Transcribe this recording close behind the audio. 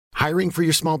Hiring for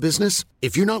your small business?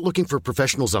 If you're not looking for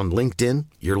professionals on LinkedIn,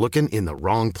 you're looking in the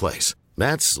wrong place.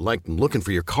 That's like looking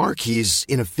for your car keys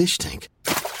in a fish tank.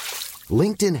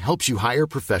 LinkedIn helps you hire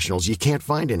professionals you can't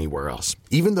find anywhere else,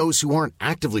 even those who aren't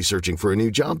actively searching for a new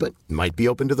job but might be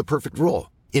open to the perfect role.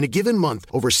 In a given month,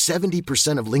 over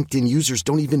 70% of LinkedIn users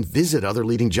don't even visit other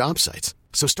leading job sites.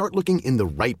 So start looking in the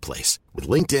right place. With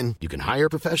LinkedIn, you can hire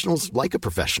professionals like a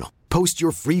professional. Post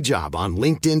your free job on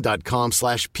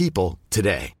linkedin.com/people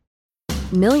today.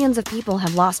 Millions of people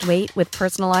have lost weight with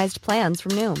personalized plans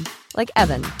from Noom. Like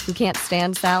Evan, who can't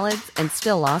stand salads and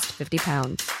still lost 50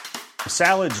 pounds.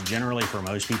 Salads generally for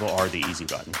most people are the easy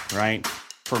button, right?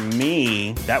 For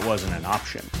me, that wasn't an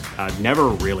option. I never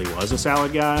really was a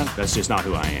salad guy. That's just not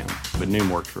who I am. But Noom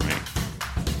worked for me.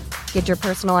 Get your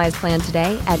personalized plan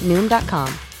today at Noom.com.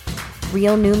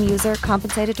 Real Noom user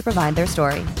compensated to provide their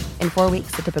story. In 4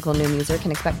 weeks, the typical Noom user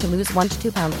can expect to lose 1 to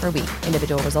 2 pounds per week.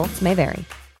 Individual results may vary.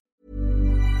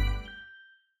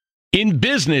 In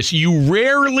business, you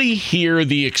rarely hear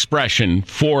the expression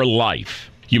 "for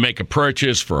life." You make a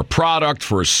purchase for a product,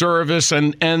 for a service,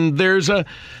 and there's a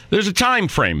time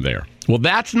frame there. Well,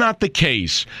 that's not the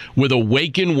case with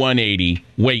Awaken 180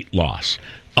 weight loss.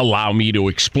 Allow me to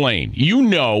explain. You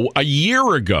know, a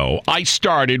year ago, I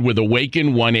started with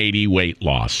Awaken 180 weight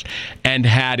loss and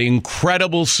had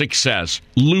incredible success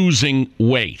losing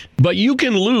weight. But you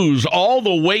can lose all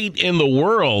the weight in the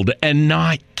world and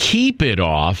not keep it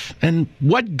off. And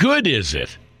what good is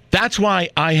it? That's why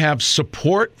I have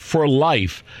support for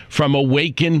life from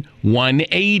Awaken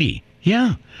 180.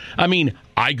 Yeah. I mean,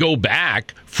 I go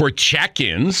back for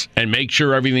check-ins and make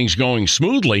sure everything's going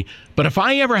smoothly. But if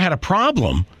I ever had a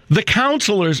problem, the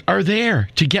counselors are there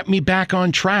to get me back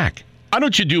on track. Why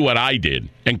don't you do what I did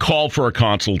and call for a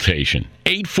consultation?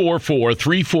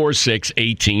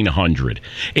 844-346-1800.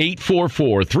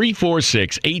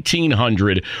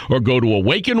 844-346-1800 or go to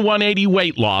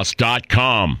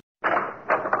awaken180weightloss.com.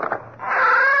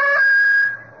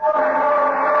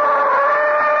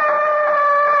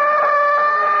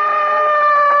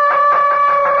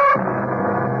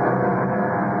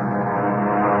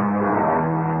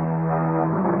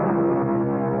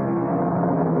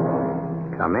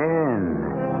 Come in.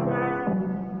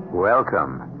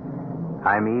 Welcome.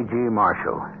 I'm E.G.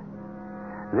 Marshall.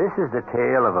 This is the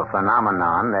tale of a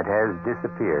phenomenon that has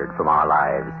disappeared from our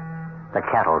lives. The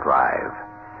cattle drive.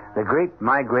 The great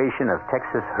migration of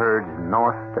Texas herds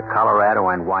north to Colorado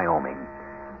and Wyoming.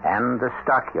 And the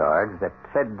stockyards that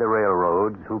fed the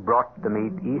railroads who brought the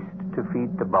meat east to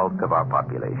feed the bulk of our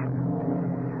population.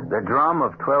 The drum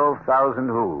of 12,000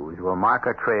 hooves will mark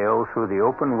a trail through the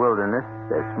open wilderness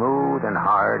as smooth and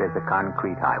hard as a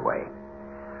concrete highway.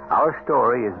 Our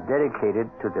story is dedicated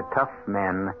to the tough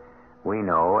men we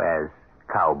know as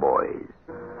cowboys.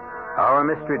 Our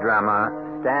mystery drama,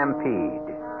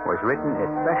 Stampede, was written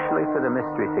especially for the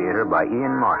Mystery Theater by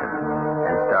Ian Martin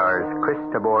and stars Chris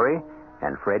Tabori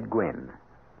and Fred Gwynn.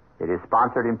 It is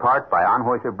sponsored in part by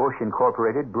Anheuser-Busch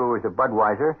Incorporated, Brewers of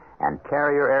Budweiser, and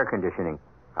Carrier Air Conditioning.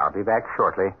 I'll be back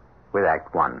shortly with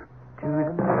Act One.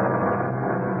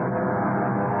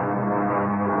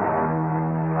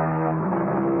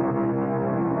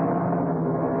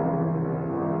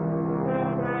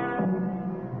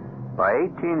 By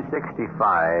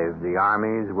 1865, the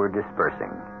armies were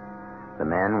dispersing. The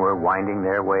men were winding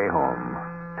their way home,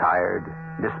 tired,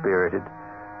 dispirited,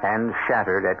 and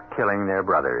shattered at killing their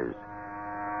brothers.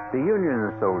 The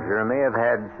Union soldier may have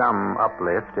had some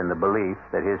uplift in the belief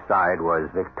that his side was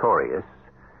victorious,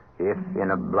 if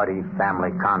in a bloody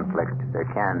family conflict there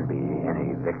can be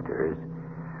any victors.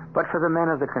 But for the men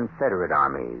of the Confederate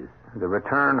armies, the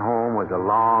return home was a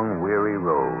long, weary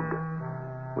road,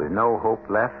 with no hope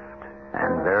left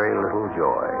and very little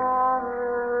joy.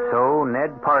 So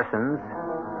Ned Parsons,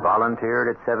 volunteered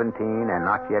at 17 and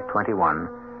not yet 21,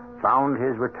 found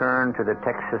his return to the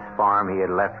Texas farm he had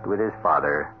left with his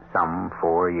father some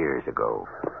 4 years ago.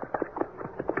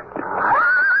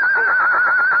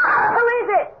 Who is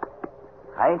it?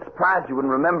 I ain't surprised you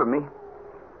wouldn't remember me.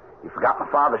 You forgot my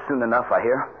father soon enough, I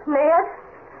hear. Ned?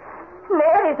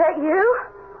 Ned, is that you?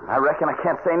 I reckon I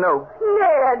can't say no.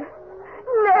 Ned!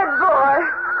 Ned, boy!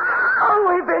 Oh,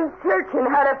 we've been searching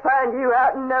how to find you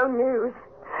out and no news.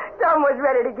 Some was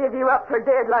ready to give you up for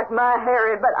dead like my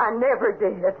Harry, but I never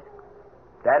did.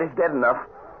 Daddy's dead enough.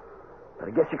 But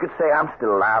I guess you could say I'm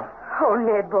still alive. Oh,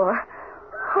 Ned, boy.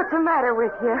 What's the matter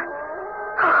with you?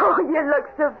 Oh, you look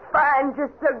so fine,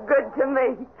 just so good to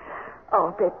me. Oh,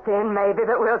 a bit thin, maybe,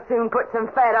 but we'll soon put some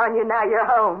fat on you now you're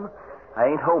home. I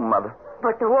ain't home, Mother.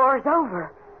 But the war's over.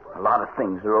 A lot of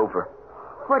things are over.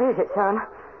 What is it, son?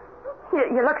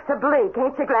 You look so bleak.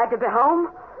 Ain't you glad to be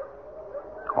home?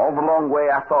 All the long way,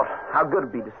 I thought how good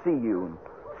it'd be to see you and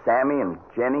Sammy and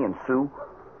Jenny and Sue.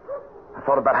 I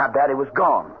thought about how Daddy was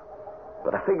gone.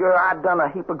 But I figure I'd done a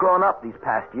heap of growing up these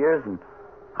past years, and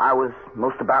I was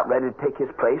most about ready to take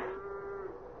his place.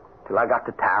 Till I got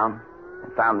to town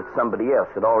and found that somebody else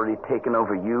had already taken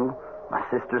over you, my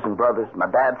sisters and brothers, my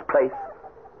dad's place,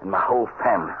 and my whole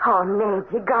family. Oh, Ned,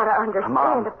 you gotta understand.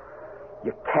 Mom,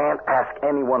 you can't ask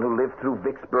anyone who lived through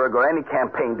Vicksburg or any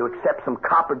campaign to accept some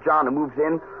copper John who moves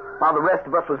in while the rest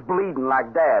of us was bleeding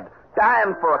like Dad,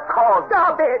 dying for a cause.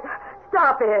 Stop it!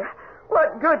 Stop it!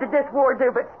 What good did this war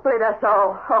do but split us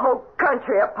all, a whole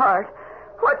country apart?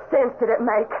 What sense did it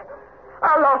make?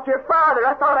 I lost your father.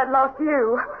 I thought I'd lost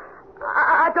you.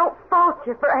 I don't fault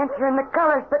you for answering the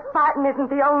colors, but fighting isn't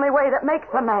the only way that makes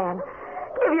a man.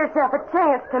 Give yourself a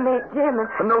chance to meet Jim and...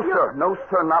 No, sir. No,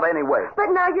 sir, not anyway. But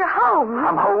now you're home.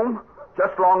 I'm home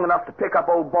just long enough to pick up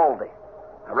old Baldy.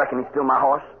 I reckon he's still my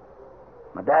horse.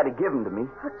 My daddy gave him to me.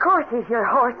 Of course he's your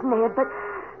horse, Ned, but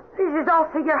this is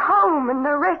also your home and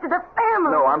the rest of the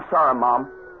family. No, I'm sorry, Mom.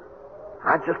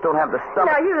 I just don't have the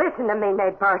stomach. Now, you listen to me,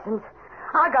 Ned Parsons.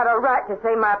 I got a right to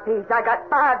say my piece. I got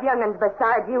 5 young'uns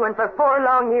beside you, and for 4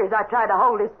 long years I tried to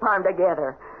hold this farm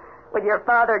together. With your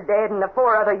father dead and the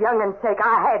 4 other young'uns' sake,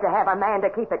 I had to have a man to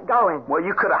keep it going. Well,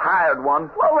 you could have hired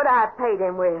one. What would I have paid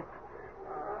him with?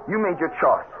 You made your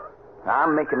choice. Now,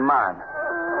 I'm making mine.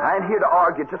 I ain't here to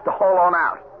argue, just to haul on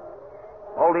out.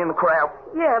 Baldy in the corral?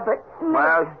 Yeah, but...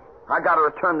 Well, I got to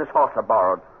return this horse I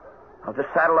borrowed. I'll just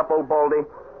saddle up old Baldy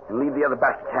and leave the other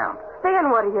back to town.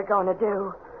 Then what are you going to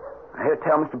do? I hear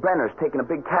tell Mr. Brenner's taking a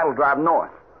big cattle drive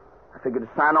north. I figured to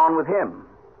sign on with him,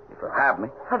 if he'll have me.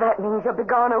 Well, that means you'll be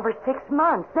gone over 6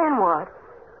 months. Then what?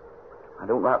 I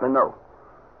don't rightly know.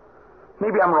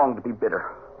 Maybe I'm wrong to be bitter,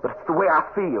 but it's the way I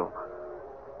feel.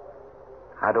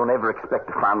 I don't ever expect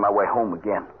to find my way home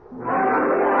again.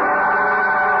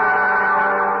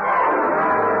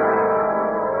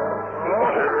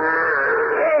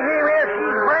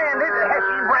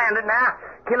 She's branded now.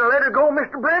 Can I let her go,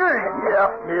 Mr. Brenner?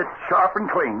 Yep, it's sharp and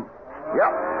clean.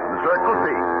 Yep, the Circle C.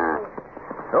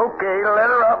 Okay, let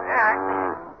her up.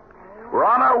 We're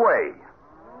on our way.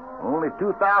 Only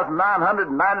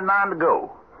 2,999 to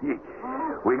go.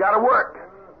 We got to work.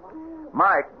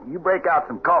 Mike, you break out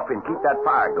some coffee and keep that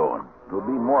fire going. There'll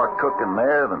be more cooking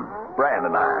there than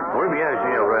branding iron. Muy bien,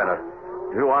 Senor Brenner.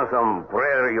 Do you want some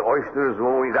prairie oysters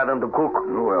when we got them to cook?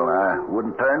 Well, I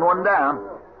wouldn't turn one down.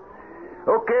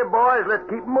 Okay, boys, let's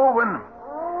keep moving.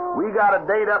 We got a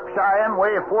date up Cheyenne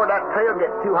way before that trail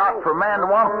gets too hot for a man to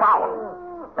want to follow.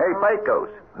 Hey, Pecos,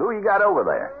 who you got over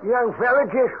there? Young fella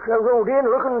just rode in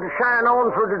looking to sign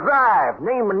on for the drive.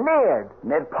 Name of Ned.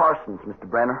 Ned Parsons, Mr.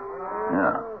 Brenner.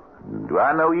 Yeah. Do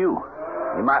I know you?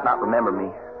 You might not remember me.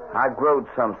 I've growed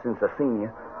some since I seen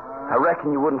you. I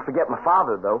reckon you wouldn't forget my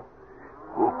father, though.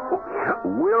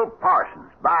 Will Parsons,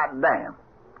 by damn.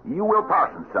 You Will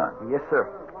Parsons' son? Yes, sir.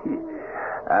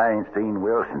 I ain't seen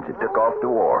Will since he took off to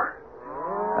war.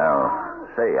 Now,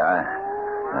 say,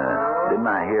 didn't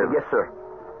I hear... Yes, sir.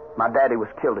 My daddy was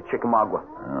killed at Chickamauga.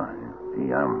 Oh,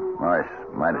 gee, I'm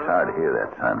mighty sorry to hear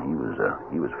that, son. He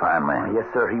was a fine man. Yes,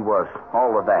 sir, he was.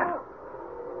 All of that.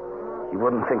 You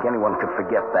wouldn't think anyone could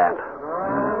forget that.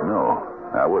 No,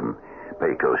 I wouldn't.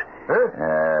 Pecos.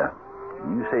 Huh?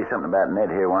 You say something about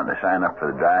Ned here wanting to sign up for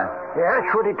the drive? Yeah,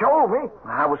 that's what he told me.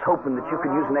 I was hoping that you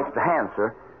could use an extra hand,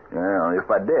 sir. Well, if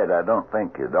I did, I don't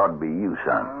think it ought to be you,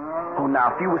 son. Oh,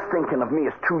 now, if you was thinking of me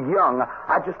as too young,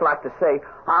 I'd just like to say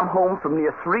I'm home from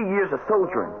near 3 years of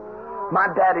soldiering. My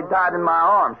daddy died in my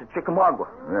arms at Chickamauga.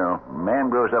 Well, man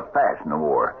grows up fast in the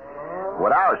war.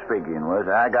 What I was figuring was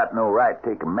I got no right to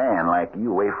take a man like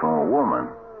you away from a woman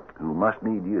who must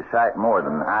need you a sight more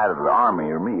than either the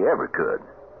Army or me ever could.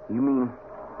 You mean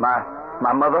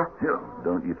my mother? Yeah,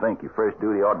 don't you think your first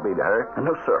duty ought to be to her?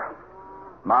 No, sir.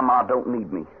 My ma don't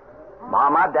need me.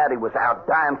 My daddy was out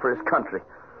dying for his country.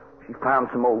 She found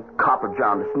some old copper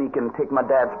John to sneak in and take my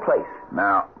dad's place.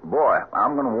 Now, boy,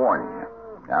 I'm going to warn you.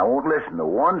 I won't listen to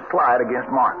one slight against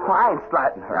Martha. Well, I ain't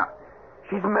slighting her.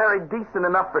 She's married decent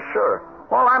enough for sure.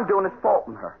 All I'm doing is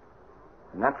faulting her.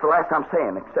 And that's the last I'm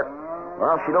saying, except,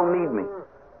 well, she don't need me.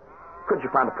 Could you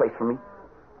find a place for me?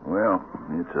 Well,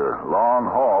 it's a long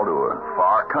haul to a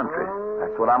far country.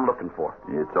 That's what I'm looking for.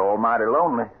 It's almighty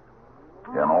lonely.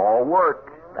 And all work.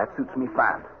 That suits me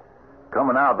fine.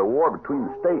 Coming out of the war between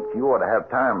the states, you ought to have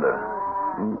time to,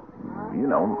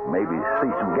 maybe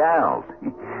see some gals.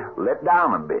 Let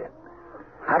down a bit.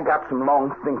 I got some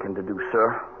long thinking to do,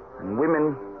 sir. And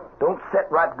women don't set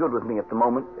right good with me at the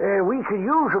moment. We could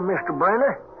use them, Mr.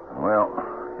 Brenner. Well,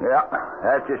 yeah,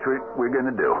 that's just what we're going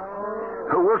to do.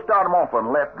 We'll start them off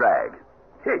on left drag.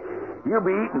 You'll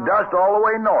be eating dust all the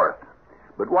way north.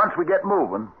 But once we get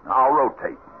moving, I'll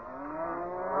rotate.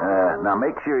 Now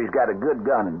make sure he's got a good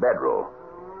gun and bedroll.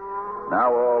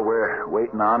 Now all we're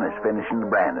waiting on is finishing the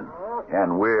branding.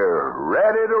 And we're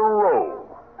ready to roll.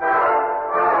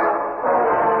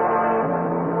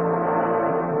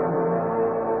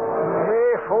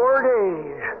 Hey, 4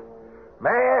 days.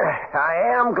 Man, I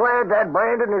am glad that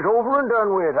branding is over and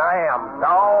done with. I am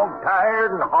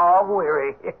dog-tired and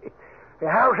hog-weary.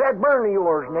 How's that burn of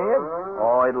yours, Ned?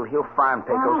 Oh, it'll heal fine,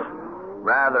 Pecos.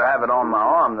 Rather have it on my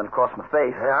arm than across my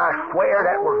face. I swear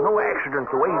that was no accident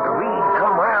the way Reed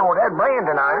come around with that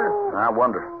branding iron. I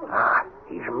wonder.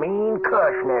 He's a mean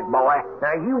cuss, Ned boy.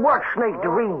 Now, you watch Snake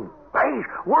Devine. He's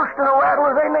worse than a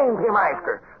rattler they named him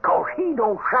after, 'cause he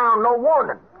don't sound no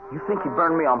warning. You think he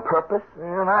burned me on purpose?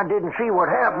 And I didn't see what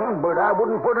happened, but I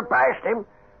wouldn't put it past him.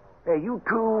 You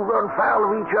two run foul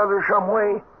of each other some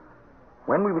way.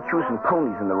 When we were choosing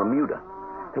ponies in the Remuda,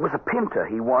 there was a pinter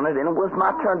he wanted, and it was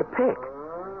my turn to pick.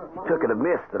 He took it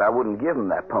amiss that I wouldn't give him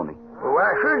that pony. Well,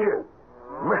 why should you?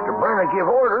 Mr. Brenner give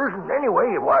orders, and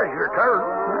anyway, it was your turn.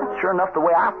 That's sure enough the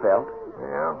way I felt.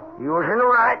 Well, you was in the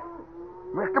right.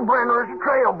 Mr. Brenner is a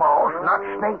trail boss, not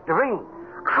Snake Devine.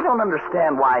 I don't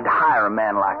understand why I'd hire a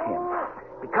man like him.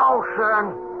 Because,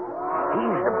 son,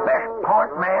 he's the best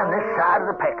point man this side of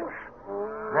the Pecos.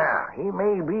 Now, he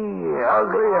may be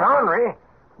ugly and ornery,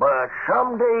 but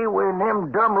someday when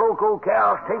them dumb loco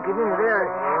cows take it into their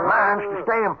minds to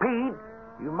stampede,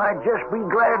 you might just be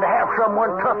glad to have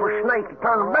someone tough as Snake to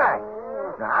turn them back.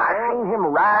 Now, I seen him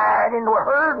ride into a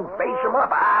herd and face him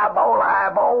up eyeball to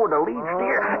eyeball with a lead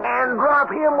steer and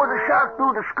drop him with a shot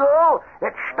through the skull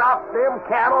that stopped them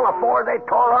cattle before they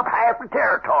tore up half the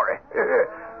territory.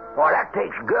 Boy, that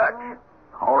takes guts.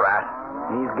 All right,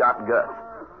 he's got guts.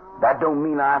 That don't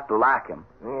mean I have to like him.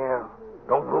 Yeah,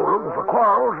 don't go looking for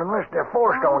quarrels unless they're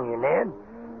forced on you, Ned.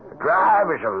 The drive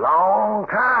is a long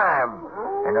time,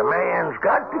 and a man's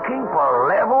got to keep a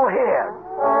level head.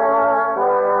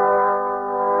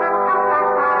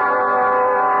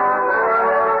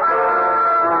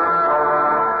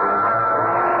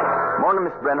 Morning,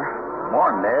 Miss Brenner.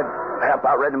 Morning, Ned. I'm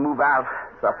about ready to move out,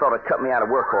 so I thought I'd cut me out of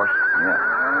workhorse. Yeah.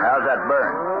 How's that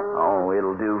burn? Oh,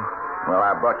 it'll do. Well,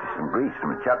 I brought you some grease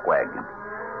from the chuck wagon.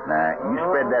 Now, you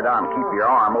spread that on and keep your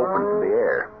arm open to the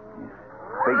air.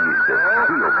 Figures to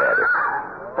feel better.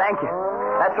 Thank you.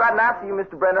 That's right nice of you,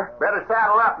 Mr. Brenner. Better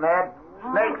saddle up, Ned.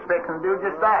 Snake's fixing to do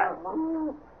just that.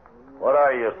 What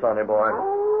are you, sonny boy?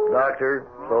 Doctor,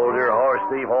 soldier, horse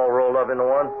thief, all rolled up into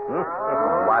one?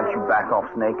 Why don't you back off,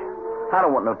 Snake? I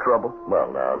don't want no trouble. Well,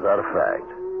 now, is that a fact?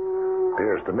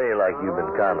 Appears to me like you've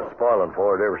been kind of spoiling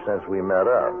for it ever since we met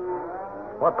up.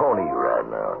 What pony you riding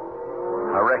now?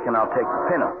 I reckon I'll take the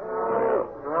pinner.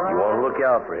 Well, you want to look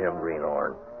out for him,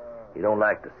 Greenhorn. He don't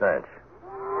like the cinch.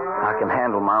 I can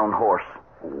handle my own horse.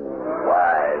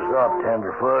 Wise up,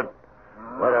 tenderfoot.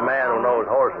 Let a man who knows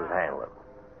horses handle him.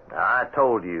 Now, I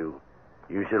told you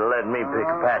should have let me pick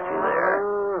Apache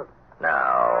there.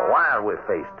 Now, why don't we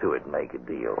face to it and make a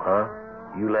deal, huh?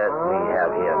 You let me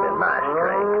have him in my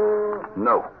strength.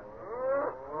 No.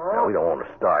 Now, we don't want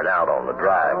to start out on the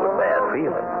drive with bad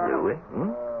feelings, do we?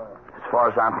 As far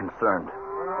as I'm concerned,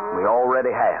 we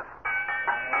already have.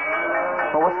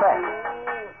 Well, what's that?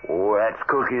 Oh, that's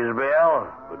Cookie's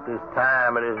bell, but this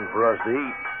time it isn't for us to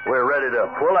eat. We're ready to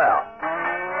pull out.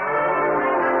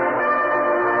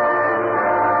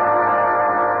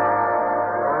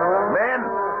 Men,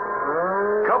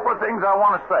 couple of things I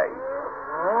want to say.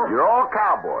 You're all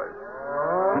cowboys.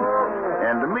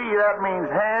 And to me, that means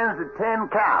hands to 10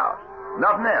 cows.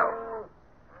 Nothing else.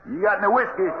 You got any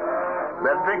whiskey,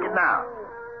 better drink it now.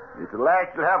 It's the last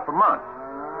you'll have for months.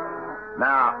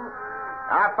 Now,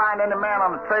 I find any man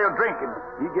on the trail drinking,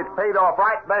 he gets paid off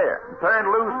right there and turned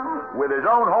loose with his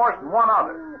own horse and one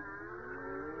other.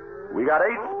 We got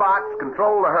 8 spots to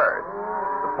control the herd.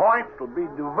 The points will be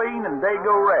Devine and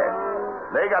Dago Red.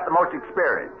 They got the most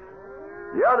experience.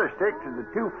 The other 6 are the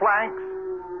 2 flanks,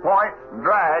 points, and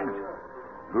drags,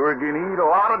 who are going to eat a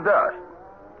lot of dust.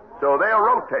 So they'll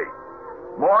rotate,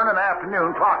 morning and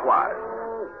afternoon clockwise.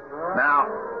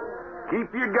 Now, keep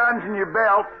your guns in your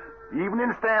belts, even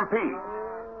in stampedes.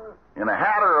 And a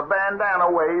hat or a bandana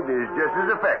wave is just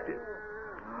as effective.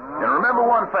 And remember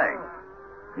one thing.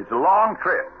 It's a long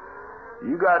trip.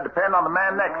 You got to depend on the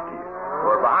man next to you,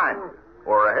 or behind you,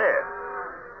 or ahead.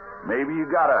 Maybe you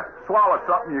got to swallow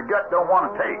something your gut don't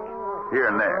want to take, here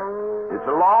and there. It's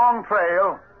a long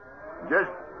trail.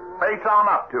 Just face on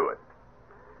up to it.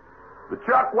 The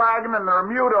chuck wagon and the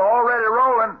remuda already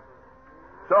rolling.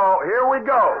 So here we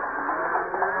go.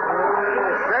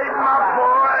 Straighten up,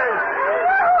 boys.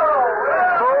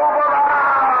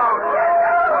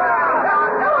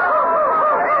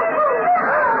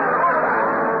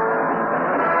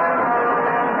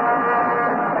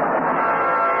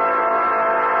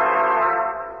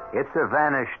 a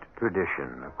vanished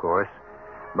tradition, of course,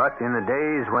 but in the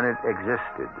days when it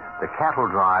existed, the cattle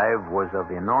drive was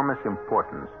of enormous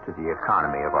importance to the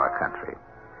economy of our country.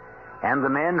 And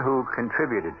the men who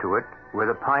contributed to it were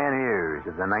the pioneers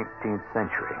of the 19th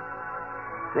century.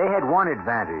 They had one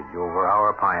advantage over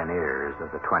our pioneers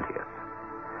of the 20th.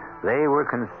 They were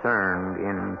concerned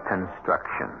in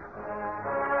construction.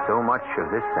 So much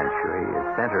of this century is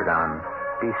centered on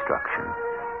destruction.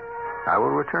 I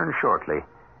will return shortly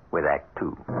with Act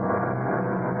Two.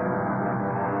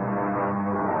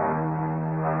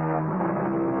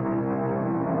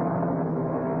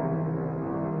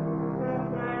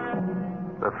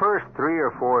 The first 3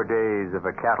 or 4 days of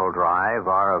a cattle drive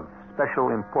are of special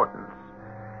importance.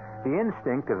 The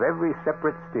instinct of every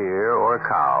separate steer or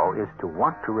cow is to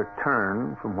want to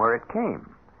return from where it came.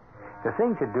 The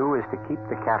thing to do is to keep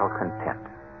the cattle content,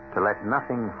 to let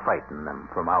nothing frighten them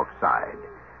from outside,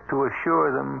 to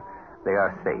assure them they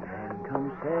are safe.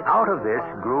 Out of this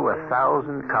grew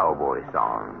 1,000 cowboy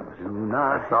songs.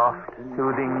 A soft,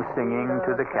 soothing singing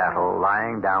to the cattle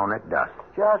lying down at dusk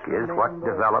is what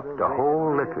developed a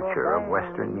whole literature of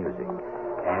Western music.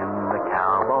 And the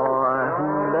cowboy who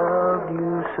loved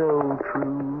you so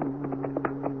true.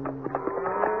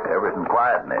 Everything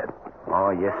quiet, Ned? Oh,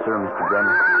 yes, sir, Mr.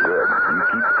 Brenner. Good. You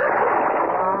keep it that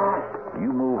way.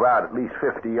 You move out at least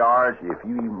 50 yards if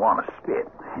you even want to spit.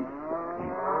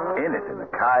 Anything, a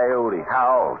coyote,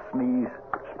 howl, sneeze,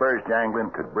 spurs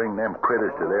jangling could bring them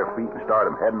critters to their feet and start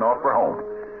them heading off for home.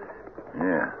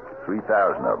 Yeah,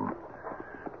 3,000 of them.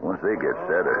 Once they get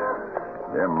set,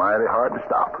 they're mighty hard to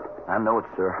stop. I know it,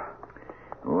 sir.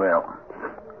 Well,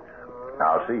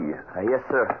 I'll see you. Yes,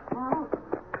 sir.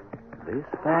 This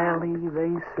valley,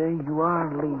 they say you are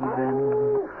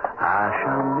leaving. I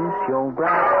shall miss your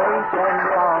bright face and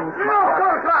fond smile. No,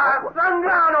 Contra!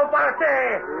 Sangrano parte!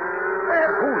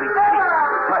 Holy shit.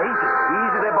 Now,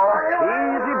 easy there, boy.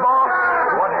 Easy, boy.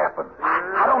 What happened?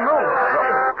 I don't know.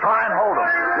 Try and hold them.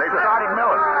 They've started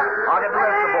milling. I'll get the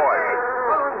rest of the boys.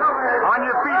 On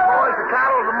your feet, boys. The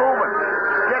cattle are moving.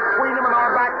 Get between them and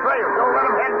our back trail. Don't let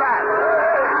them head back.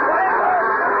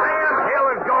 What the hell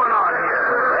is going on here?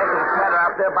 There's a matter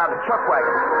out there by the chuck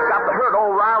wagon. Got the herd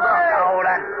all riled up. Oh,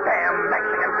 that damn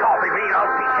Mexican coffee bean.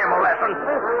 I'll teach him a lesson.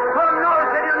 Oh, no,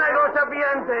 señor negro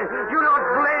sapiente. You don't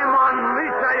blame on me,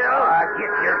 señor.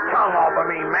 Get your tongue off of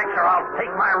me, Mex, or I'll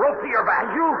take my rope to your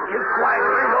back. You keep quiet,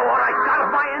 gringo, or I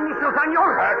got my initials on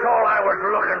yours. That's all I was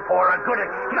looking for, a good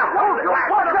excuse. Now, hold it.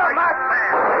 What's up, Max?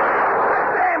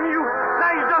 Damn you.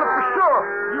 Now you've done it for sure.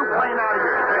 You plain out of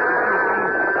your senses, you fool.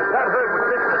 That herd was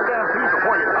fixing to stampede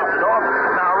before you topped off.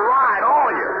 Now ride, all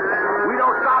of you. We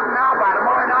don't stop now. By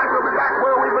tomorrow night, we'll be back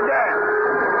where we began.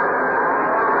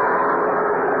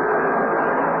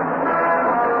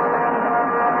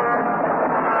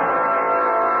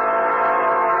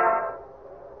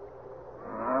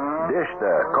 Dish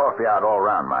the coffee out all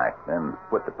around, Mike. Then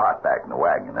put the pot back in the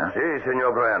wagon, huh? Si,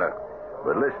 Senor Brenner.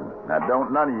 But listen, now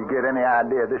don't none of you get any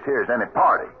idea this here's any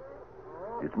party.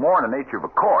 It's more in the nature of a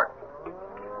court.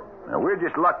 Now, we're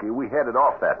just lucky we headed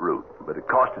off that route, but it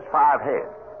cost us 5 head.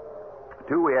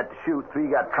 2 we had to shoot, 3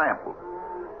 got trampled.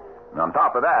 And on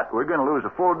top of that, we're going to lose a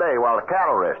full day while the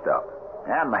cattle rest up,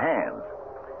 and the hands.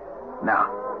 Now,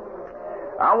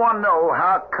 I want to know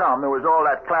how come there was all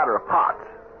that clatter of pots.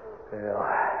 Well,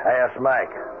 ask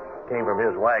Mike. Came from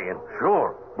his wagon.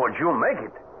 Sure, but you make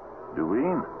it.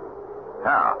 Deween?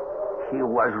 How? He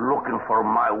was looking for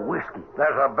my whiskey.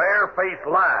 There's a bare-faced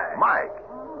lie. Mike,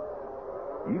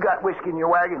 you got whiskey in your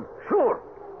wagon? Sure.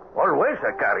 Always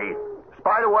I carry it.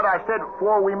 Spite of what I said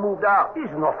before we moved out.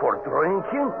 It's not for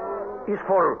drinking. It's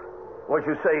for, what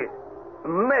you say,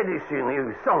 medicine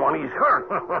if someone is hurt.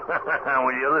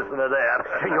 Will you listen to that?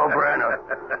 Senor Brenner,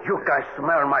 you can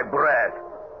smell my breath.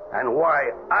 And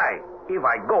why if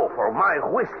I go for my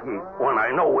whiskey when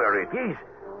I know where it is,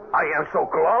 I am so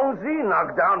clumsy,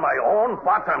 knock down my own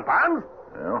pots and pans?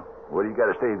 Well, what do you got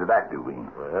to say to that, Dewey?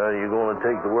 Well, you going to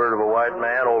take the word of a white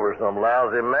man over some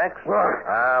lousy Mex? What?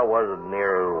 I wasn't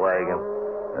near his wagon.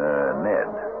 Ned,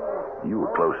 you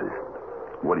were closest.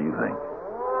 What do you think?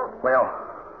 Well,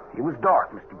 it was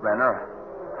dark, Mr. Brenner.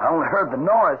 I only heard the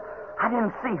noise. I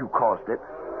didn't see who caused it.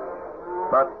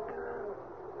 But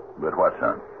what,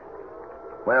 son?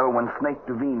 Well, when Snake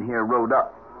Devine here rode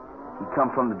up, he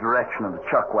come from the direction of the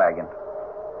chuck wagon.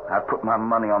 I put my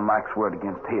money on Mike's word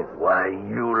against his. Why,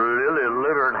 you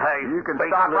lily-livered hag. You can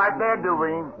stop right there,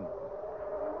 Dewey.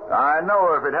 I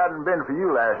know if it hadn't been for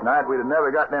you last night, we'd have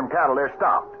never got them cattle there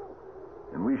stopped.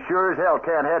 And we sure as hell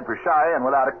can't head for Cheyenne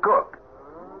without a cook.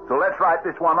 So let's write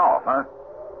this one off, huh?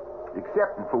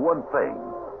 Excepting for one thing.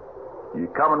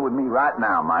 You're coming with me right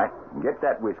now, Mike, and get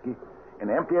that whiskey, and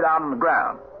empty it out on the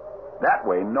ground. That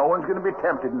way, no one's going to be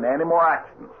tempted in any more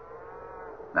accidents.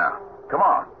 Now, come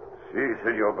on. Si,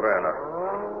 Senor Brenner.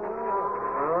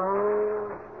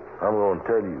 I'm going to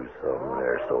tell you something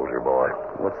there, soldier boy.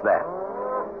 What's that?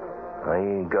 I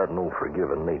ain't got no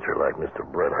forgiving nature like Mr.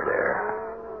 Brenner there.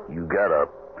 You got a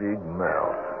big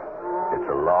mouth. It's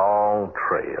a long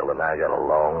trail, and I got a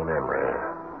long memory.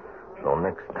 So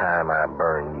next time I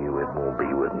burn you, it won't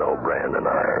be with no branding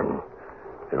iron.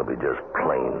 It'll be just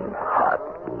plain hot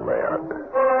lead.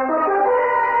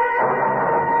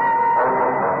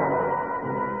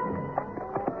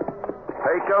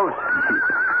 Pecos,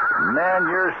 man,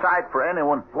 you're a sight for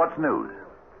anyone. What's news?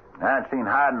 I ain't seen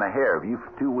hide in a hair of you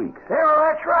for 2 weeks. Yeah, well,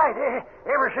 that's right.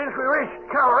 Ever since we reached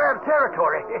Colorado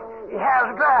territory, how's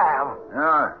the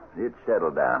drive? It's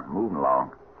settled down, moving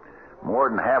along. More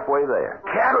than halfway there.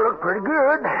 Cattle look pretty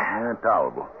good. Yeah,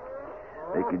 tolerable.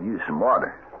 They could use some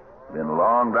water. Been a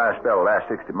long dry spell the last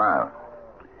 60 miles.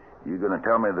 You gonna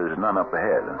tell me there's none up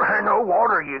ahead? Huh? No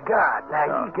water you got.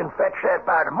 Now, you can fetch that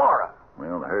by tomorrow.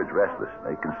 Well, the herd's restless.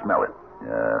 They can smell it.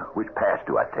 Which pass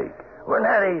do I take? Well,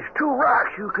 now, there's 2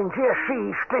 rocks you can just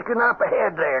see sticking up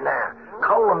ahead there now.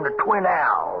 Call them the Twin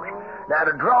Owls. Now,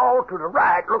 the draw to the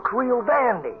right looks real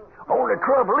dandy. Only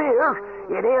trouble is,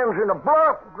 it ends in a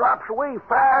bluff, drops away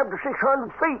 500 to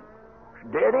 600 feet. It's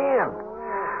a dead end.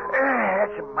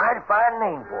 That's a mighty fine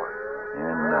name for it.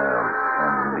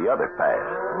 And the other pass?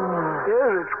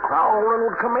 Yes, it's crawling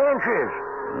with Comanches.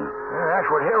 That's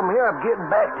what held me up getting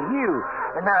back to you.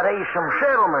 And now there's some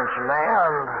settlements in there,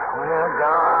 and, well,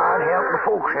 God help the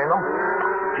folks in them.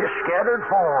 Just scattered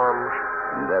farms.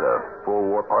 Is that a full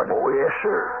war party? Oh, yes,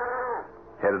 sir.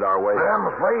 Headed our way? I'm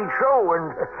afraid so,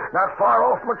 and not far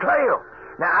off my trail.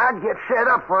 Now, I'd get set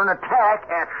up for an attack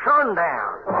at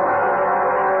sundown.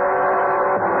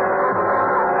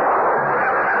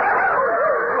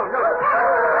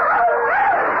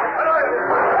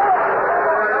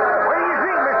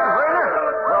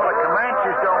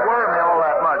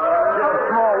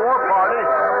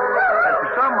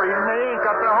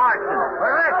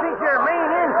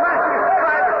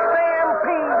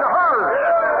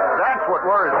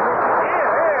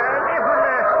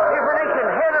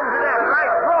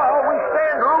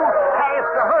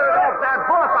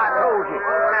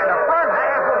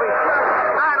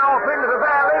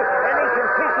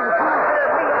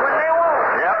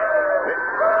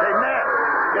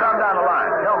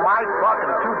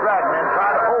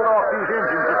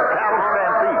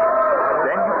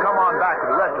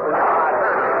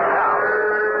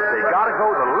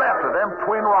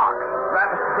 Twin Rocks. Right,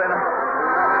 Mr. Brenner?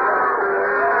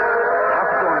 How's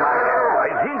it going, Mike? I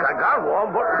think I got one,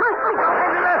 but...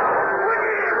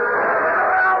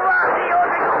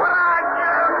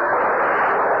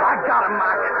 I got him,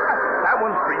 Mike. That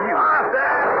one's for you.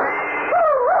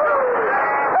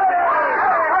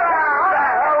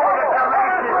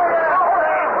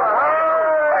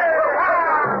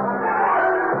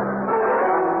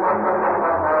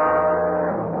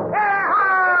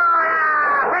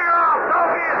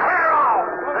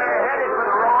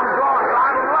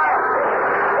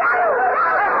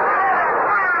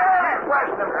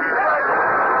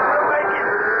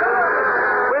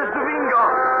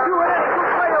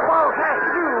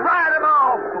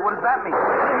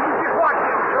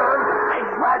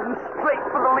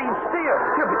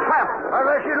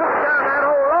 Unless you look down that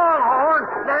old longhorn,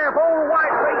 now if old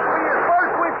Whiteface be his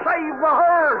first, we'd save the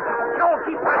herd. Don't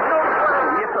keep that nose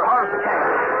running. Yes, sir. Hard as I can.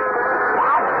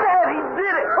 I said he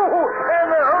did it. Oh, and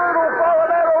the herd will follow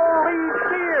that old lead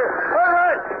steer. All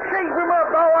right, shape him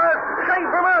up, boys. Shape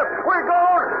him up. We're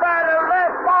going by the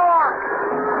left fork.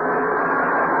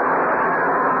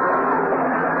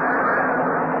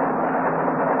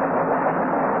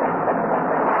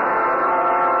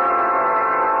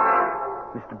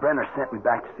 Mr. Brenner sent me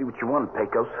back to see what you wanted,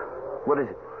 Pecos. What is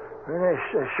it? There's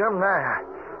something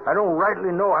I don't rightly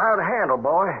know how to handle,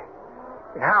 boy.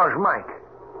 How's Mike?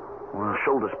 Well, his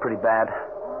shoulder's pretty bad.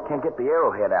 Can't get the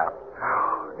arrowhead out.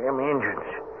 Oh, them Injuns.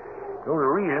 The only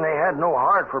reason they had no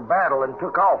heart for battle and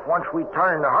took off once we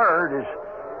turned the herd is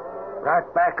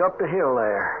right back up the hill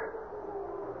there.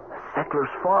 The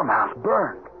settler's farmhouse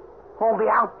burned. All the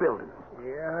outbuildings.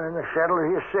 Yeah, and the settler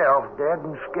himself, dead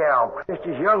and scalped. Just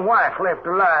his young wife left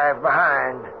alive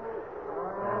behind.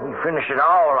 He finished it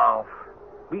all off.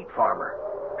 Beet farmer.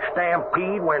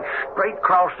 Stampede went straight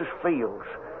across his fields.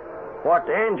 What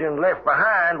the engine left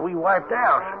behind, we wiped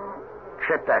out.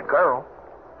 Except that girl.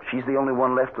 She's the only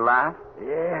one left alive?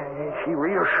 Yeah, she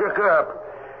real shook up.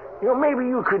 You know, maybe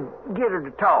you could get her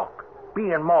to talk,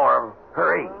 being more of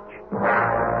her age.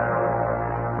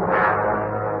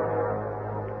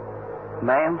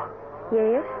 Ma'am,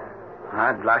 Yes?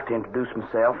 I'd like to introduce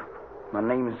myself. My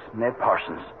name is Ned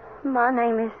Parsons. My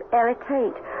name is Ellie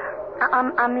Tate.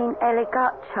 I mean Ellie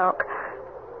Gottschalk.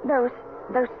 Those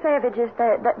savages,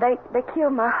 they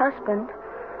killed my husband.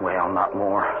 Well, not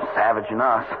more savage than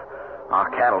us. Our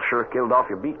cattle sure killed off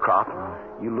your beet crop.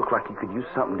 You look like you could use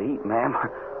something to eat, ma'am.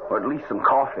 Or at least some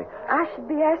coffee. I should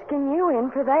be asking you in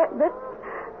for that, but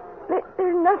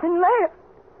there's nothing left.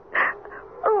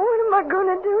 Oh, what am I going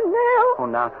to do now? Oh,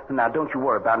 now, don't you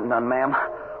worry about it none, ma'am.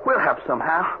 We'll help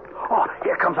somehow. Oh,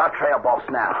 here comes our trail boss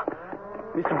now.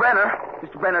 Mr.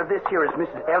 Brenner, this here is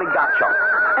Mrs. Ellie Gottschalk.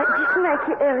 Just make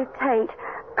it Ellie Tate.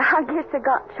 I guess the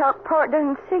Gottschalk part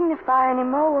doesn't signify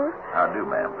anymore. How do,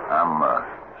 ma'am? I'm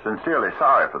sincerely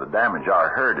sorry for the damage our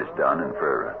herd has done and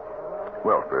for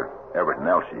everything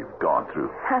else you've gone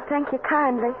through. I thank you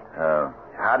kindly.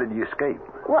 How did you escape?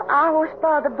 Well, I was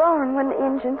by the barn when the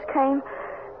Indians came.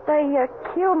 They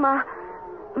killed my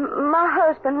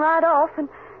husband right off, and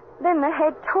then they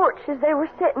had torches they were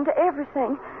setting to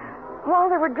everything. While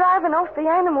they were driving off the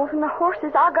animals and the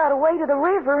horses, I got away to the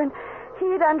river and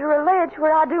hid under a ledge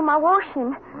where I do my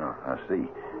washing. Oh, I see.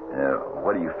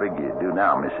 What do you figure you do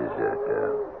now, Mrs.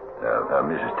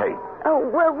 Tate? Oh,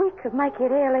 well, we could make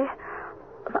it, Ellie.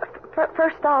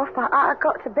 First off, I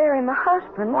got to bury my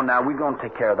husband. Oh, now, we're going to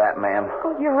take care of that, ma'am.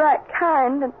 Oh, you're right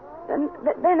kind. And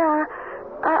then I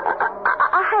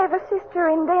have a sister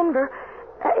in Denver.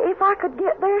 If I could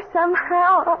get there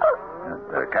somehow.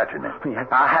 Catch her now. Yeah,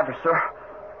 I have her, sir.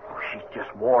 Oh, she's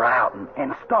just wore out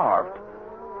and starved.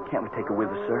 Can't we take her with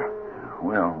us, sir?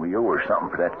 Well, we owe her something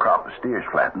for that crop of steers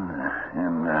flattened.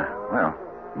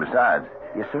 Besides.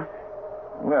 Yes, sir?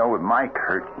 Well, with Mike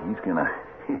hurt, he's going to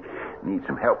need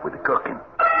some help with the cooking.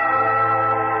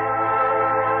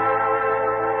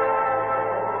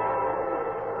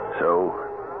 So,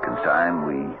 consign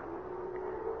we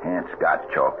Aunt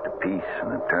Gottschalk to peace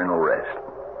and eternal rest,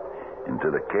 into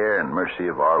the care and mercy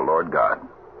of our Lord God.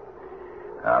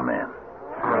 Amen.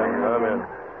 Amen.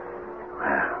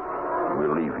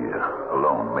 We'll leave you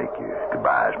alone, make your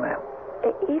goodbyes, ma'am.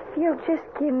 If you'll just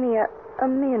give me a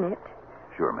minute.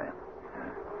 Sure, ma'am.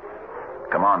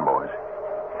 Come on, boys.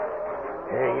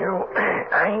 Hey,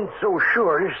 I ain't so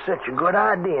sure this is such a good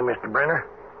idea, Mr. Brenner.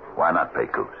 Why not pay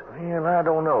Coos? Well, I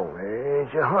don't know.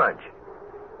 It's a hunch.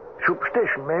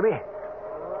 Superstition, maybe.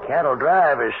 Cattle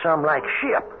drive is some like a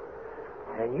ship.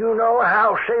 And you know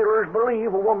how sailors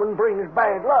believe a woman brings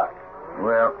bad luck.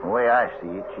 Well, the way I see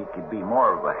it, she could be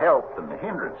more of a help than a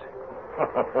hindrance.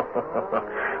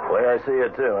 The way I see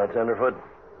it, too, huh, Tenderfoot?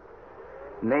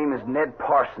 Name is Ned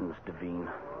Parsons, Devine.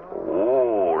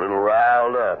 Oh, a little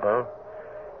riled up, huh?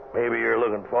 Maybe you're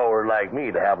looking forward, like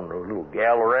me, to having a little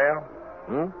gal around?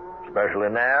 Especially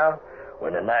now,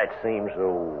 when the night seems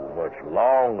so much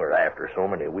longer after so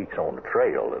many weeks on the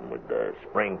trail, and with the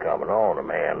spring coming on, a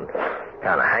man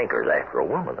kind of hankers after a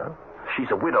woman, huh?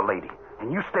 She's a widow lady,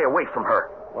 and you stay away from her.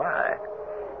 Why?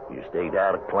 You staked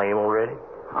out a claim already?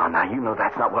 Oh, now, you know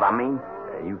that's not what I mean.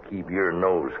 Now, you keep your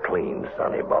nose clean,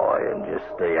 sonny boy, and just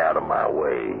stay out of my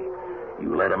way.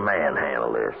 You let a man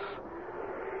handle this.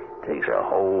 Takes a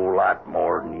whole lot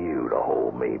more than you to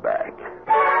hold me back.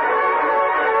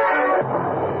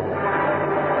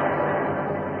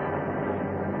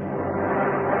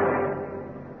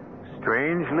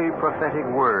 Strangely prophetic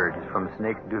words from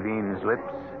Snake Duvine's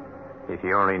lips, if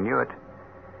he only knew it.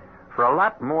 For a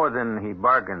lot more than he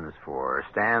bargains for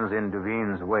stands in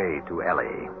Duvine's way to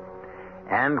Ellie.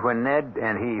 And when Ned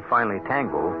and he finally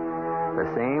tangle, the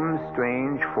same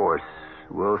strange force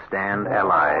will stand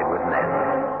allied with Ned.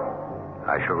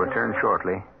 I shall return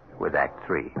shortly with Act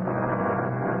 3.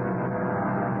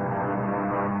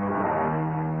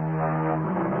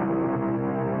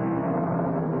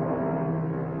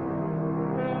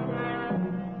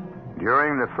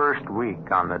 During the first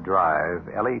week on the drive,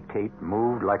 Ellie Tate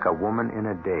moved like a woman in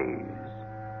a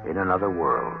daze, in another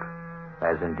world,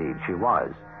 as indeed she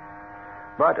was.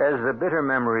 But as the bitter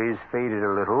memories faded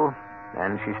a little,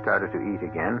 and she started to eat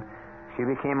again, she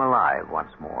became alive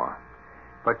once more.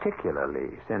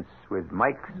 Particularly since with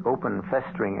Mike's open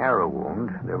festering arrow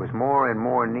wound, there was more and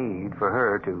more need for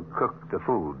her to cook the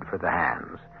food for the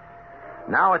hands.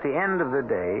 Now at the end of the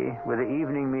day, with the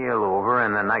evening meal over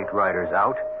and the night riders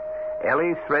out,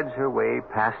 Ellie threads her way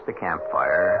past the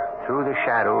campfire, through the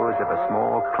shadows of a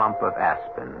small clump of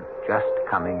aspen, just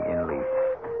coming in leaf.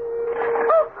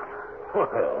 Well,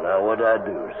 now what'd I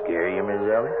do? Scare you, Miss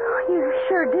Ellie? Oh, you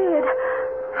sure did.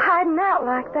 Hiding out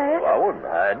like that. Well, I wasn't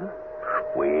hiding.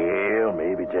 Well,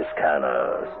 maybe just just kind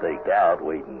of staked out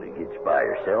waiting to get you by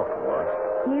yourself once.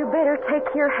 You better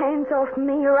take your hands off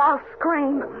me or I'll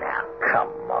scream. Now, come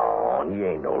on. You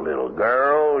ain't no little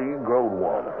girl. You growed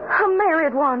woman. A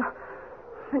married one.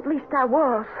 At least I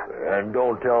was. And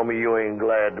don't tell me you ain't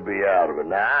glad to be out of it.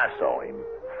 Now, I saw him.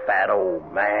 Fat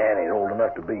old man. Ain't old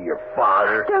enough to be your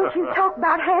father. Don't you talk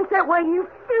about hands that way, you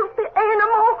filthy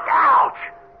animal. Ouch!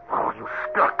 Oh, you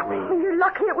struck me. You're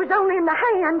lucky it was only in the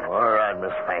hand. All right,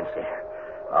 Miss Fancy.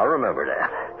 I'll remember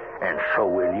that. And so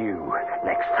will you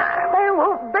next time. There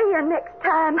won't be a next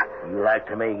time. You like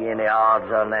to make any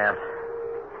odds on that?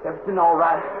 Everything all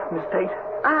right, Miss Tate?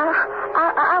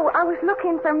 I was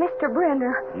looking for Mr.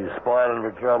 Brenner. You spoiling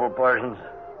for trouble, Parsons?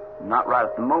 Not right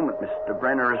at the moment. Mr.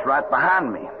 Brenner is right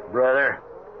behind me. Brother,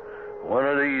 one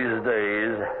of these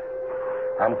days,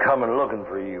 I'm coming looking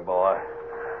for you, boy.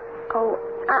 Oh,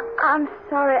 I'm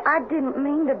sorry. I didn't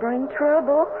mean to bring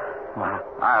trouble. Well,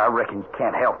 I reckon you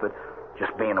can't help it,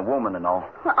 just being a woman and all.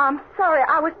 Well, I'm sorry.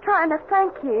 I was trying to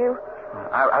thank you.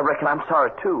 I reckon I'm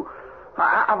sorry, too.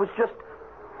 I was just...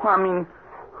 Well, I mean,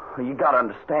 you gotta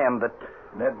understand that...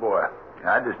 Ned, boy,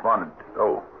 I just wanted...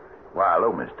 Oh, why,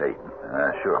 hello, Miss Tate.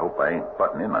 I sure hope I ain't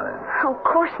butting in on it. Oh, of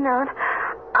course not.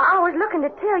 I was looking to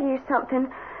tell you something.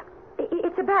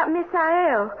 It's about Miss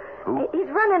Aiel. Who? He's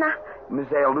running a... Miss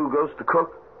Aiel Lugos, the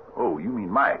cook? Oh, you mean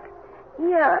Mike?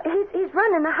 Yeah, he's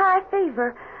running a high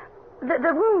fever.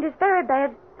 The wound is very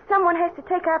bad. Someone has to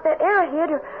take out that arrowhead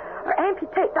or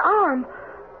amputate the arm.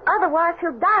 Otherwise,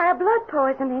 he'll die of blood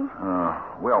poisoning.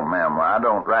 Well, ma'am, I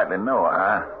don't rightly know.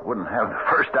 I wouldn't have the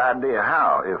first idea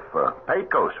how if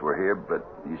Pecos were here, but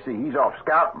you see, he's off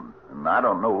scouting, and I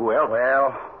don't know who else.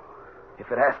 Well,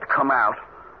 if it has to come out,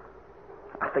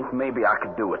 I think maybe I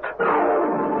could do it.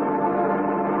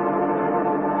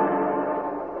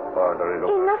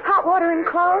 Enough hot water in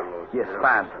cloth? Yes,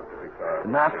 fine. The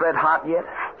knife red hot yet?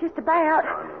 Just about.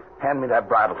 Hand me that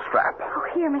bridle strap. Oh,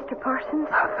 here, Mr. Parsons.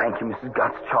 Thank you, Mrs.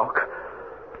 Gottschalk.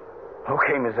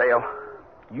 Okay, Miss Aiel.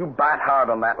 You bite hard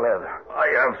on that leather. I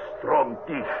have strong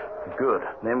teeth. Good.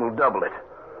 Then we'll double it.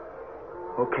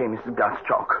 Okay, Mrs.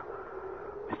 Gottschalk.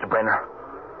 Mr. Brenner,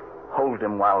 hold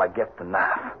him while I get the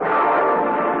knife.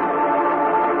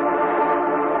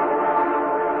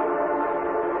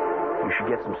 You should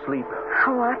get some sleep.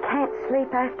 Oh, I can't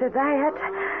sleep after that.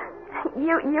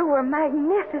 You were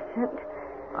magnificent.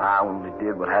 I only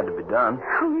did what had to be done.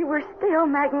 Oh, you were still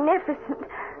magnificent.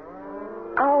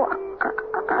 Oh,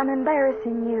 I'm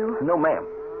embarrassing you. No, ma'am.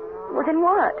 Well, then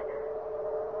what?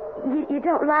 You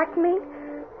don't like me?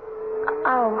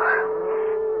 Oh,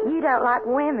 you don't like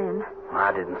women.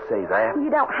 I didn't say that. You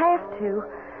don't have to.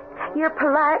 You're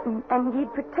polite and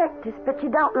you'd protect us, but you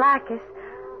don't like us.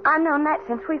 I've known that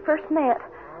since we first met.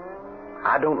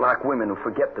 I don't like women who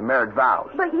forget their married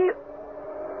vows. But you...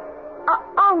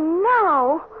 oh,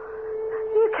 no.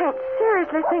 You can't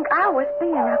seriously think I was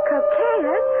being a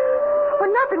coquette.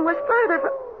 Well, nothing was further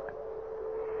from...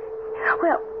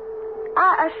 Well,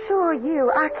 I assure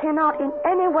you I cannot in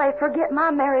any way forget my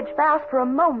marriage vows for a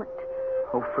moment.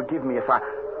 Oh, forgive me if I...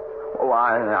 Oh,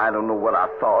 I don't know what I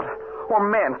thought, or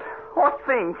meant, or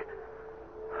think.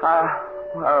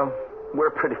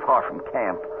 We're pretty far from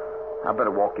camp. I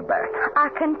better walk you back. I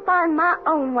can find my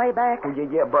own way back. Oh,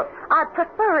 yeah, but... I'd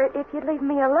prefer it if you'd leave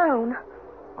me alone.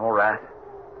 All right.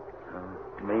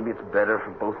 Maybe it's better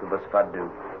for both of us if I do.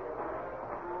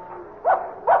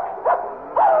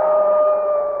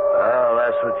 Well,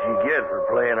 that's what you get for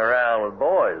playing around with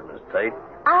boys, Miss Tate.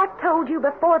 I've told you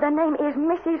before the name is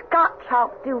Mrs.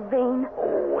 Gottschalk, Duveen.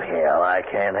 Oh, hell, I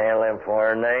can't handle them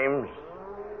foreign names.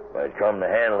 But it come to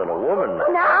handling a woman.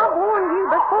 Now, I warned you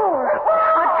before.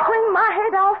 I'd scream my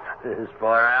head off. This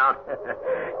far out?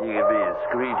 You could be a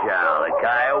screech owl, a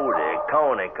coyote, a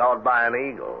coney caught by an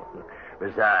eagle.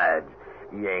 Besides,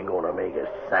 you ain't gonna make a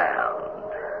sound.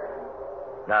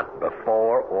 Not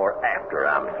before or after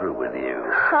I'm through with you.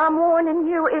 I'm warning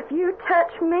you, if you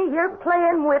touch me, you're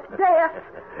playing with death.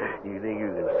 You think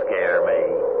you can scare me?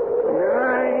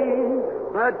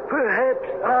 But perhaps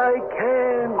I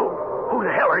can. Who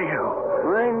the hell are you?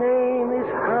 My name is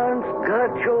Hans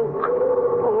Gottschalk,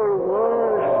 or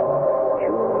was.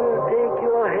 You will take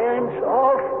your hands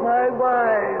off my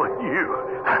wife. But you...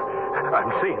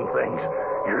 I'm seeing things.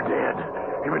 You're dead.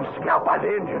 You've been scalped by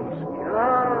the Indians.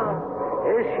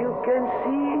 As you can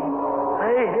see,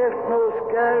 I have no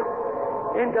scalp,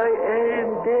 and I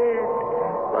am dead.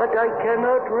 But I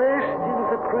cannot rest in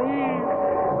the grave,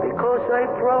 because I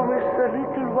promised the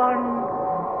little one.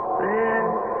 Well,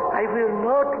 I will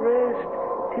not rest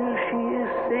till she is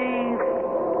safe.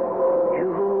 You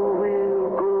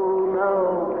will go now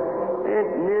and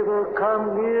never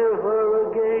come near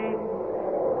her again.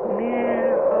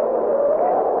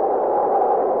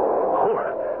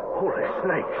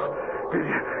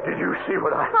 Did you see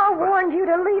what I... I warned you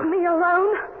to leave me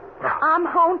alone. I'm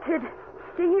haunted.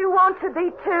 Do you want to be,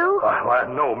 too? Why,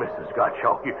 no, Mrs.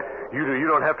 Gottschalk. You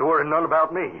don't have to worry none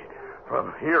about me.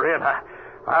 From here in,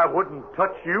 I wouldn't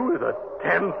touch you with a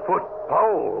 10-foot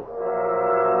pole.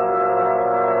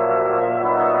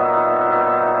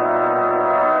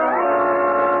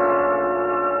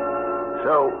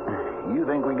 So, you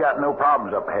think we got no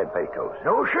problems up ahead, Pecos?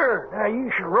 No, sir. Now,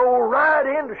 you should roll right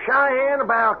into Cheyenne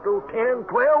about 10,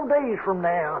 12 days from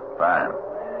now. Fine.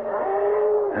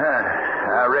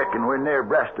 I reckon we're near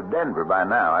abreast of Denver by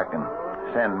now. I can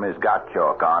send Miss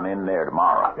Gottschalk on in there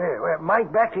tomorrow. Yeah, well,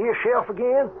 Mike back to his shelf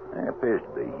again? It appears to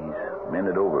be. He's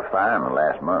mended over fine the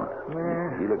last month.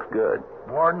 He looks good.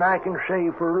 More than I can say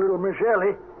for little Miss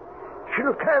Ellie. She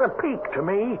looked kind of peaked to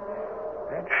me.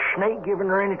 That snake giving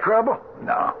her any trouble?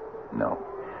 No.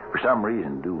 For some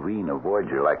reason, Duveen avoids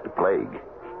her like the plague.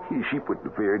 She put the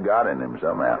fear of God in him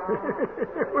somehow.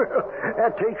 Well,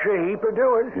 that takes a heap of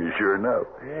doing. Sure enough.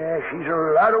 Yeah, she's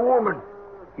a lot of woman.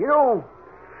 You know,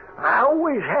 I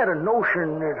always had a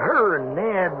notion that her and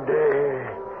Ned...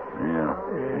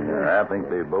 Yeah, I think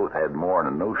they both had more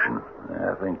than a notion.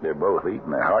 I think they're both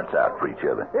eating their hearts out for each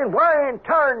other. Then why in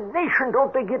tarnation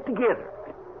don't they get together?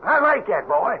 I like that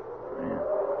boy. Yeah.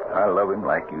 I love him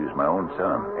like he was my own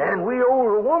son. And we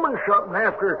owe the woman something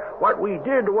after what we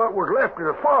did to what was left of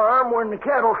the farm when the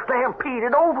cattle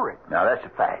stampeded over it. Now, that's a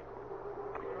fact.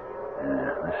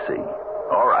 Let's see.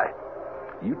 All right.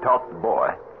 You talk to the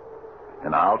boy,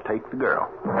 and I'll take the girl.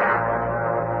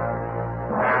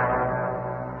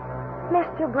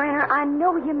 Mr. Brenner, I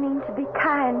know you mean to be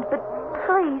kind, but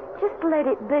please, just let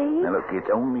it be. Now, look, it's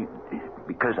only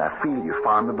because I feel you're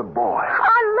fond of the boy.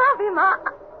 I love him.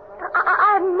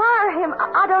 I admire him.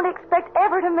 I don't expect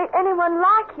ever to meet anyone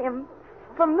like him.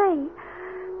 For me.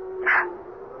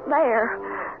 There.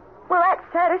 Will that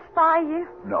satisfy you?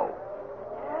 No.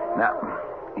 Now,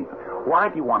 why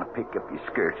do you want to pick up your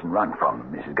skirts and run from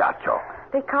them, Mrs. Gottschalk?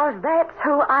 Because that's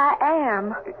who I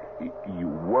am. You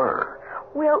were.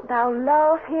 Wilt thou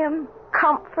love him,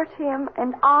 comfort him,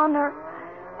 and honor,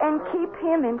 and keep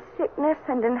him in sickness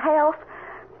and in health,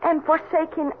 and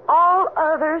forsaking all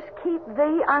others, keep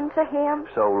thee unto him?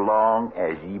 So long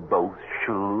as ye both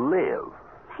shall live.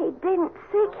 He didn't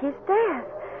seek his death.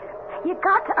 You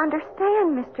got to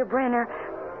understand, Mr. Brenner.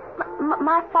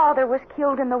 My father was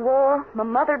killed in the war. My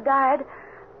mother died.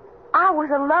 I was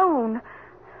alone.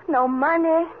 No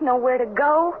money, nowhere to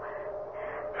go.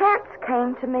 Hertz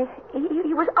came to me.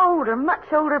 He was older,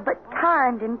 much older, but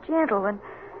kind and gentle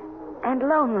and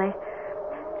lonely.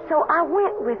 So I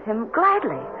went with him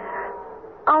gladly.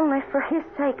 Only for his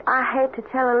sake I had to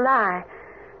tell a lie.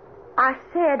 I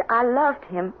said I loved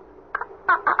him.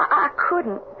 I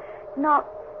couldn't. Not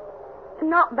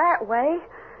that way.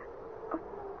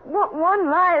 One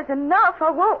lie is enough.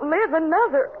 I won't live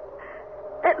another.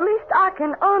 At least I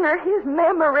can honor his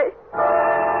memory.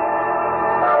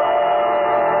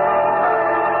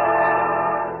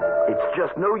 It's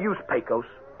just no use, Pecos.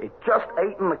 It just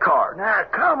ain't in the cards. Now,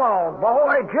 come on,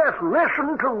 boy. Just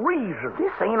listen to reason.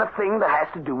 This ain't a thing that has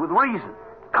to do with reason.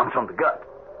 It comes from the gut.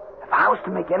 If I was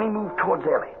to make any move towards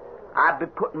Ellie, I'd be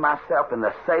putting myself in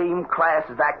the same class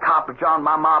as that copper John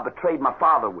my ma betrayed my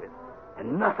father with.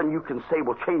 And nothing you can say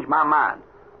will change my mind.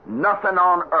 Nothing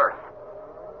on earth.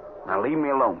 Now leave me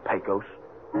alone, Pecos.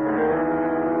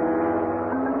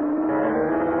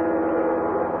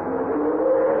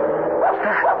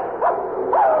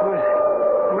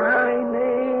 My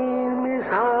name is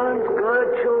Hans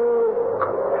Gottschalk.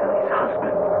 His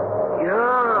husband.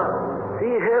 Yeah, we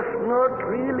have not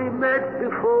really met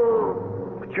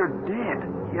before. But you're dead.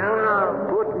 Yeah,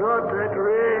 but not at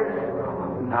rest.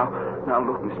 Now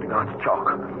look, Mr.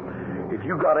 Gottschalk. If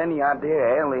you got any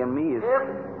idea Ellie and me is...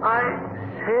 If I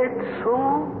said so?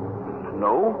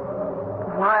 No.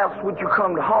 Why else would you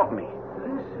come to haunt me?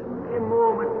 Listen a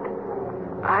moment.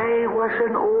 I was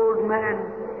an old man,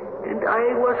 and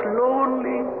I was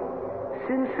lonely.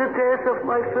 Since the death of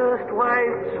my first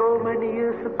wife so many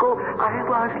years ago, I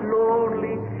was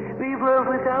lonely. We were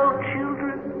without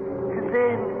children. And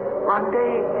then, one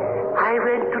day, I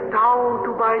went to town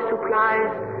to buy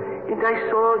supplies, and I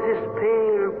saw this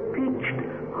pale, pinched,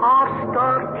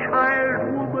 half-starved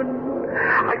child woman.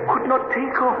 I could not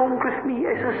take her home with me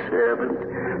as a servant.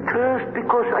 First,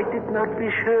 because I did not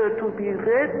wish her to be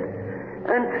read,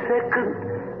 and second,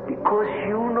 because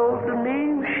you know the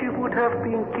name she would have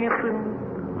been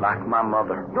given. Like my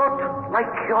mother. Not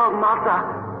like your mother.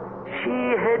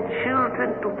 She had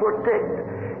children to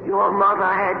protect. Your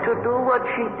mother had to do what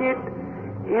she did.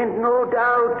 And no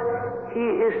doubt, he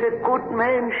is a good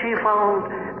man she found.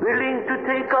 willing to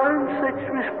take on such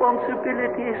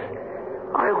responsibilities.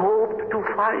 I hoped to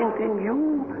find in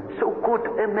you so good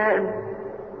a man.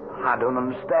 I don't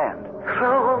understand.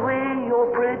 Throw away your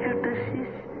prejudices,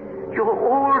 your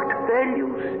old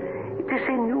values. It is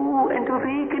a new and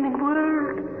awakening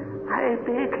world. I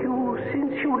beg you,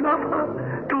 since you love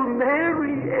her, to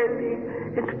marry Ellie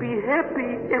and be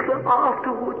happy ever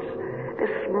afterwards,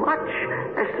 as much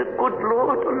as the good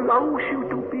Lord allows you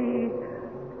to be.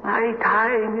 My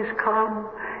time is come,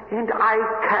 and I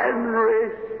can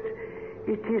rest.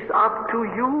 It is up to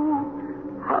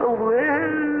you how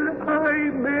well I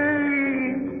may.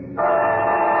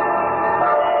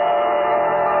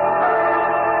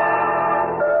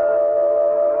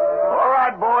 All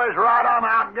right, boys, ride on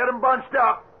out and get them bunched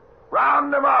up.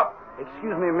 Round them up.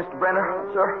 Excuse me, Mr. Brenner,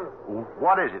 sir.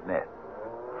 What is it, Ned?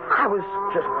 I was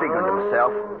just figuring to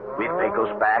myself, if they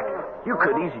goes back, you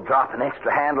could easy drop an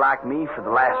extra hand like me for the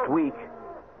last week.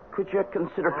 Could you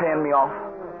consider paying me off?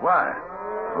 Why?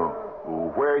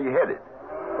 Where are you headed?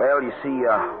 Well, you see,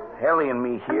 Ellie and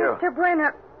me here... Mr.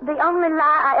 Brenner, the only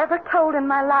lie I ever told in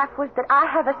my life was that I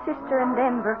have a sister in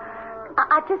Denver.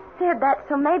 I just said that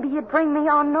so maybe you'd bring me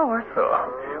on north.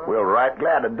 Oh, well, right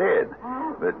glad I did.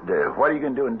 But what are you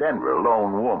going to do in Denver, a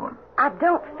lone woman? I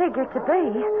don't figure to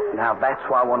be. Now, that's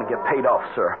why I want to get paid off,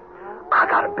 sir. I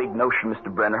got a big notion,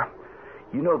 Mr. Brenner.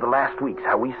 You know the last weeks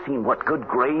how we seen what good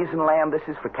grazing land this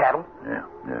is for cattle? Yeah.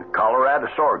 Colorado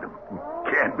sorghum.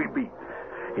 Can't be beat.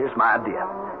 Here's my idea.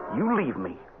 You leave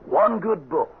me one good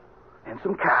bull and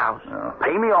some cows,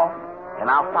 pay me off, and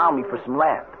I'll file me for some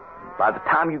land. By the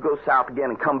time you go south again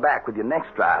and come back with your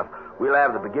next drive, we'll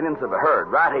have the beginnings of a herd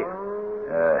right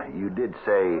here. You did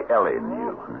say Ellie and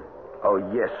you. Oh,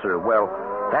 yes, sir. Well,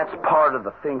 that's part of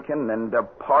the thinking and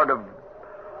part of...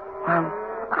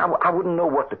 I wouldn't know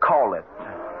what to call it.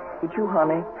 Would you,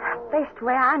 honey? Best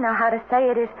way I know how to say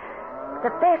it is the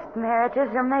best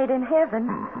marriages are made in heaven.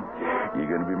 You're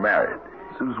going to be married.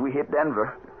 As soon as we hit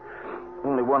Denver.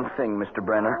 Only one thing, Mr.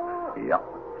 Brenner. Yeah.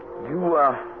 You,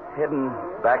 heading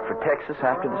back for Texas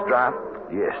after this drive?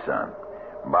 Yes, son.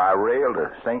 By rail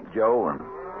to St. Joe and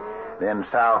then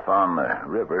south on the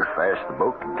river fast the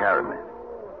boat can carry me.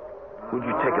 Would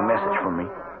you take a message from me?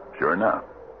 Sure enough.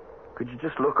 Could you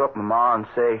just look up Mama and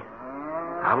say,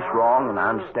 I was wrong and I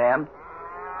understand?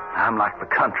 I'm like the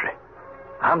country.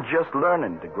 I'm just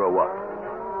learning to grow up.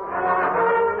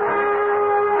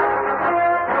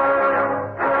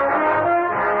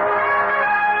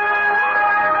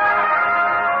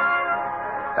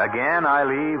 Again, I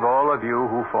leave all of you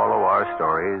who follow our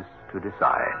stories to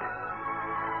decide.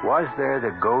 Was there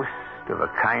the ghost of a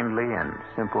kindly and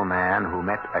simple man who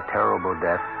met a terrible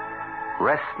death,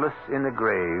 restless in the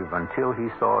grave until he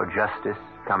saw justice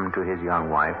come to his young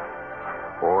wife?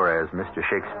 Or, as Mr.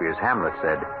 Shakespeare's Hamlet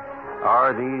said,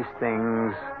 are these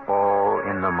things all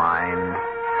in the mind?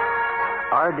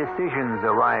 Are decisions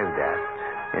arrived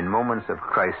at in moments of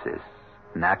crisis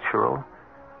natural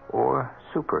or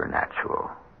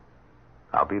supernatural?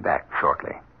 I'll be back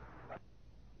shortly.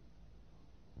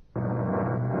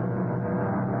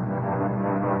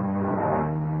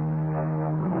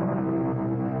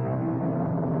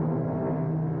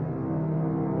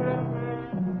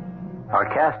 Our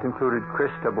cast included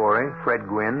Chris Tabore, Fred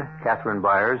Gwynn, Catherine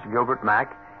Byers, Gilbert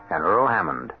Mack, and Earl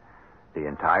Hammond. The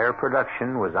entire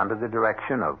production was under the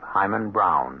direction of Hyman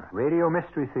Brown. Radio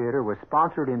Mystery Theater was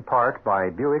sponsored in part by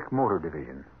Buick Motor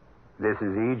Division. This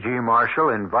is E.G. Marshall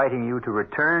inviting you to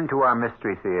return to our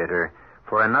Mystery Theater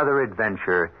for another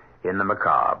adventure in the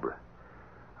macabre.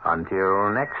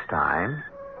 Until next time,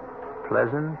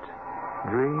 pleasant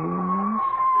dreams.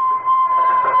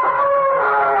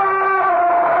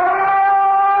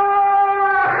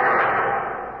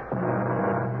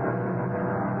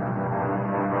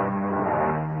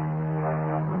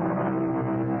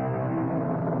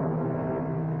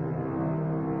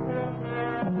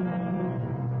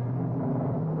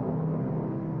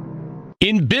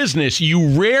 In business,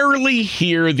 you rarely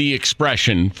hear the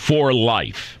expression for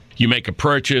life. You make a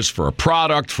purchase for a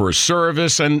product, for a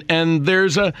service, and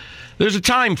there's a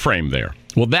time frame there.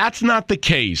 Well, that's not the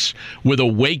case with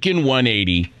Awaken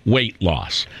 180 weight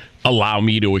loss. Allow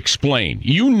me to explain.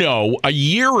 You know, a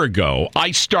year ago,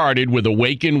 I started with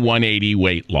Awaken 180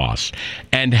 weight loss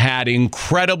and had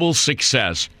incredible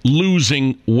success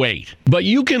losing weight. But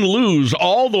you can lose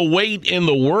all the weight in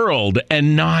the world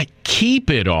and not keep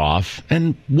it off.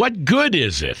 And what good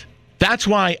is it? That's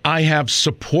why I have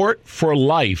support for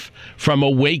life from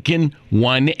Awaken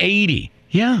 180.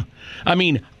 Yeah. I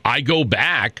mean, I go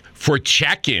back for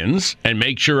check-ins and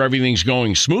make sure everything's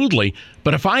going smoothly.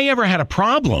 But if I ever had a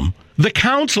problem, the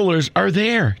counselors are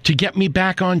there to get me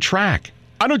back on track.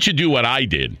 Why don't you do what I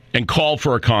did and call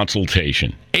for a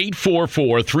consultation?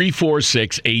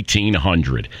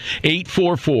 844-346-1800.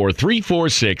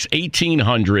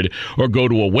 844-346-1800 or go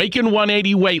to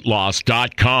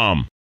awaken180weightloss.com.